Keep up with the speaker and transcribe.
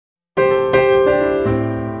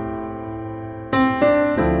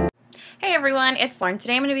everyone, it's Lauren.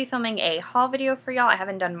 Today I'm going to be filming a haul video for y'all. I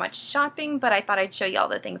haven't done much shopping, but I thought I'd show y'all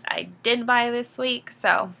the things I did buy this week.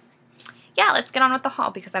 So yeah, let's get on with the haul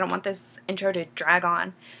because I don't want this intro to drag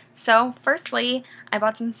on. So firstly, I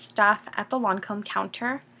bought some stuff at the Lancome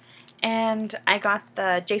counter, and I got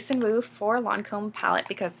the Jason Wu 4 Lancome palette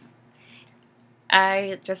because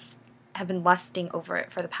I just have been lusting over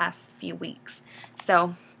it for the past few weeks.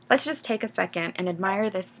 So let's just take a second and admire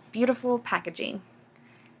this beautiful packaging.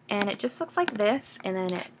 And it just looks like this, and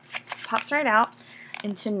then it pops right out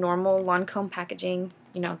into normal Lancome packaging,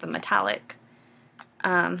 you know, the metallic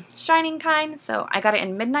shining kind. So I got it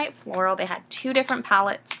in Midnight Floral. They had 2 different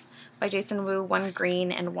palettes by Jason Wu, one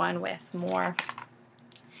green and one with more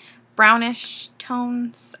brownish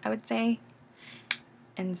tones, I would say.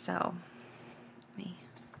 And so let me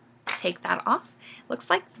take that off. It looks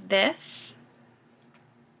like this,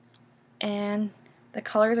 and the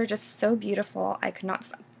colors are just so beautiful. I could not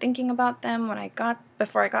stop thinking about them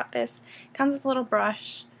before I got this. It comes with a little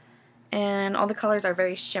brush, and all the colors are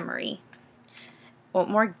very shimmery. Well,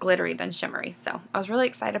 more glittery than shimmery, so I was really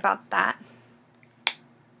excited about that.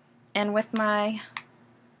 And with my,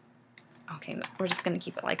 okay, we're just going to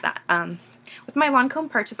keep it like that. With my Lancome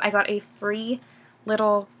purchase, I got a free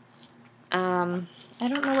little, I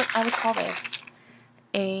don't know what I would call this,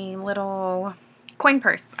 a little coin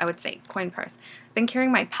purse, I would say, coin purse. I've been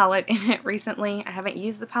carrying my palette in it recently. I haven't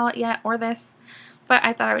used the palette yet, or this, but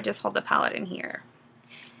I thought I would just hold the palette in here.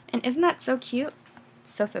 And isn't that so cute?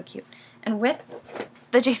 So, so cute. And with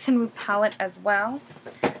the Jason Wu palette as well,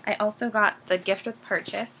 I also got the gift with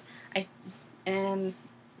purchase. And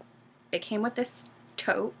it came with this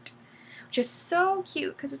tote, which is so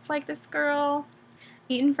cute because it's like this girl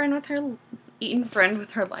eating lunch with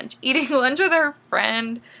her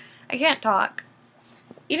friend. I can't talk.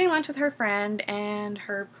 Eating lunch with her friend and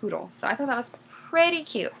her poodle. So I thought that was pretty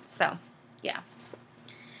cute. So yeah.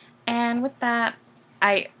 And with that,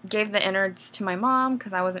 I gave the innards to my mom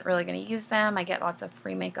because I wasn't really going to use them. I get lots of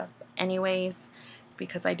free makeup anyways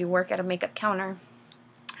because I do work at a makeup counter.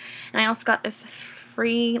 And I also got this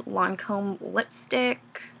free Lancome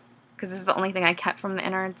lipstick because this is the only thing I kept from the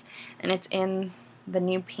innards, and it's in the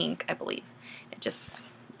new pink, I believe. It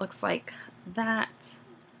just looks like that.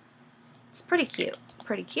 It's pretty cute.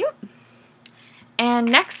 Pretty cute. And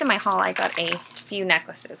next in my haul, I got a few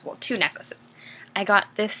necklaces. Well, 2 necklaces. I got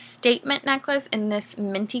this statement necklace in this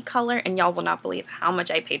minty color, and y'all will not believe how much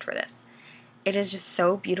I paid for this. It is just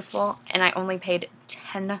so beautiful, and I only paid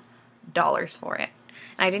 $10 for it.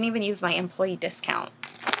 And I didn't even use my employee discount,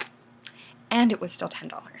 and it was still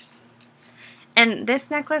 $10. And this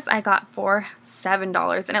necklace I got for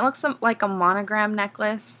 $7, and it looks like a monogram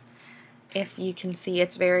necklace. If you can see,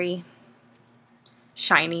 it's very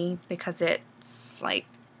shiny because it's like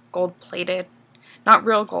gold plated. Not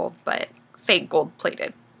real gold, but fake gold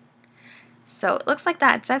plated. So it looks like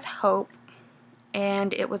that. It says Hope,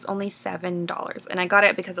 and it was only $7. And I got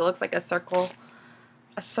it because it looks like a circle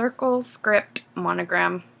script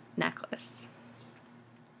monogram necklace.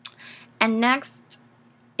 And next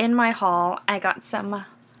in my haul, I got some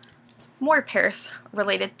more Paris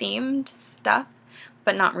related themed stuff,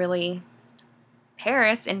 but not really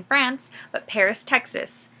Paris in France, but Paris,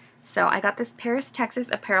 Texas. So I got this Paris, Texas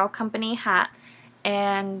apparel company hat,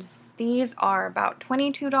 and these are about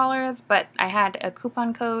 $22, but I had a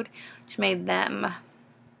coupon code which made them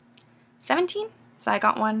 $17, so I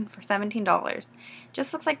got one for $17.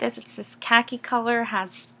 Just looks like this. It's this khaki color,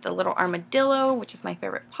 has the little armadillo, which is my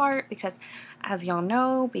favorite part because, as y'all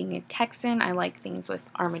know, being a Texan, I like things with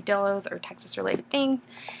armadillos or Texas related things.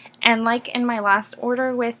 And like in my last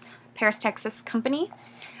order with Paris, Texas company,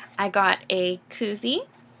 I got a koozie.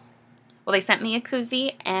 Well, they sent me a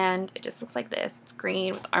koozie, and it just looks like this. It's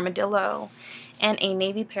green with armadillo and a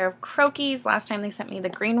navy pair of croquis. Last time they sent me the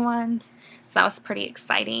green ones, so that was pretty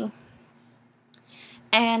exciting.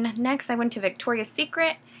 And next I went to Victoria's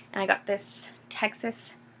Secret, and I got this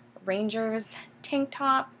Texas Rangers tank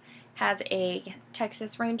top. Has a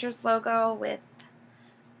Texas Rangers logo with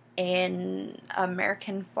an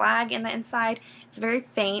American flag in the inside. It's very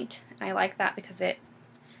faint, and I like that because it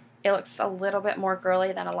looks a little bit more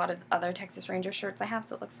girly than a lot of other Texas Ranger shirts I have,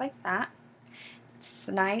 so it looks like that. It's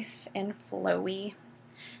nice and flowy.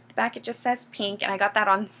 The back, it just says pink, and I got that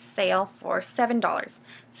on sale for $7.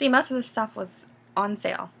 See, most of the stuff was on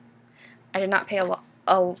sale. I did not pay a lot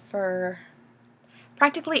for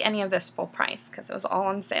practically any of this full price because it was all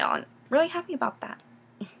on sale, and really happy about that.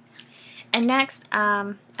 And next,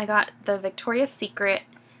 I got the Victoria's Secret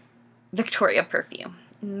Victoria perfume.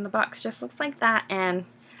 And the box just looks like that, and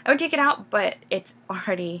I would take it out, but it's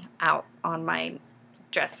already out on my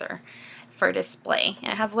dresser for display.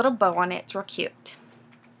 And it has a little bow on it. It's real cute.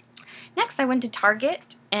 Next, I went to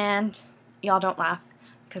Target, and y'all don't laugh,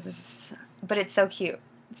 but it's so cute.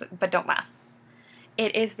 But don't laugh.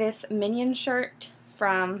 It is this Minion shirt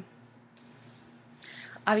from,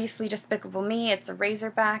 obviously, Despicable Me. It's a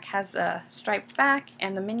razorback, has a striped back,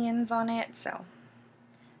 and the Minions on it, so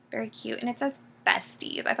very cute. And it says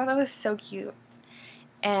Besties. I thought that was so cute.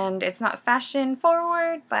 And it's not fashion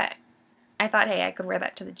forward, but I thought, hey, I could wear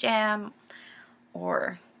that to the gym,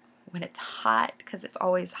 or when it's hot, because it's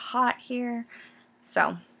always hot here.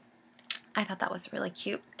 So I thought that was really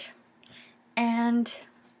cute. And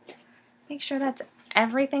make sure that's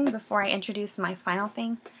everything before I introduce my final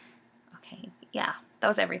thing. Okay, yeah, that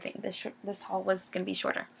was everything. This haul was going to be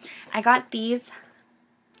shorter. I got these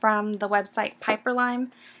from the website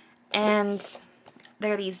Piperlime, and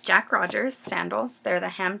they're these Jack Rogers sandals. They're the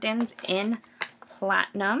Hamptons in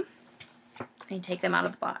platinum. I take them out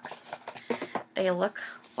of the box. They look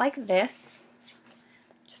like this.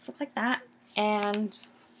 Just look like that. And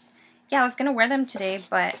yeah, I was going to wear them today,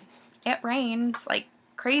 but it rained like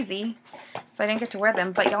crazy, so I didn't get to wear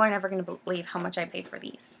them. But y'all are never going to believe how much I paid for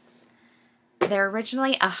these. They're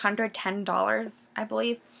originally $110, I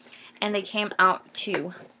believe, and they came out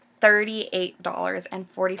to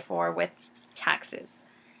 $38.44 with taxes.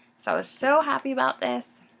 So I was so happy about this.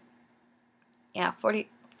 Yeah,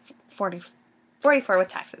 44 with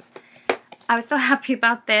taxes. I was so happy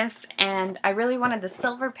about this, and I really wanted the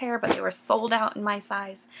silver pair, but they were sold out in my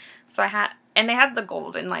size. So and they had the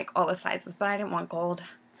gold in like all the sizes, but I didn't want gold. I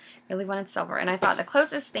really wanted silver, and I thought the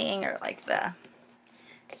closest thing, or like the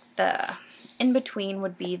in between,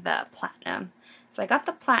 would be the platinum. So I got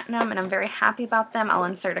the platinum, and I'm very happy about them. I'll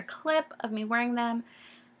insert a clip of me wearing them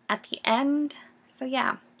at the end. So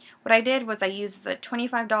yeah, what I did was I used the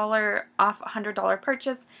 $25 off $100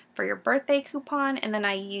 purchase for your birthday coupon, and then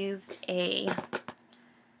I used the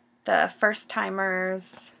first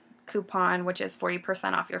timers coupon, which is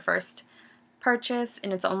 40% off your first purchase,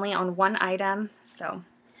 and it's only on one item. So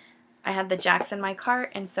I had the Jacks in my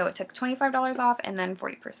cart, and so it took $25 off and then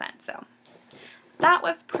 40%. So that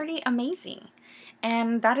was pretty amazing.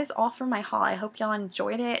 And that is all for my haul. I hope y'all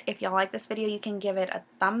enjoyed it. If y'all like this video, you can give it a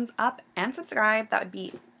thumbs up and subscribe. That would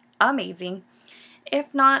be amazing.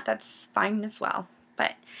 If not, that's fine as well.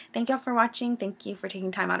 But thank y'all for watching. Thank you for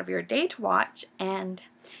taking time out of your day to watch. And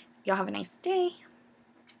y'all have a nice day.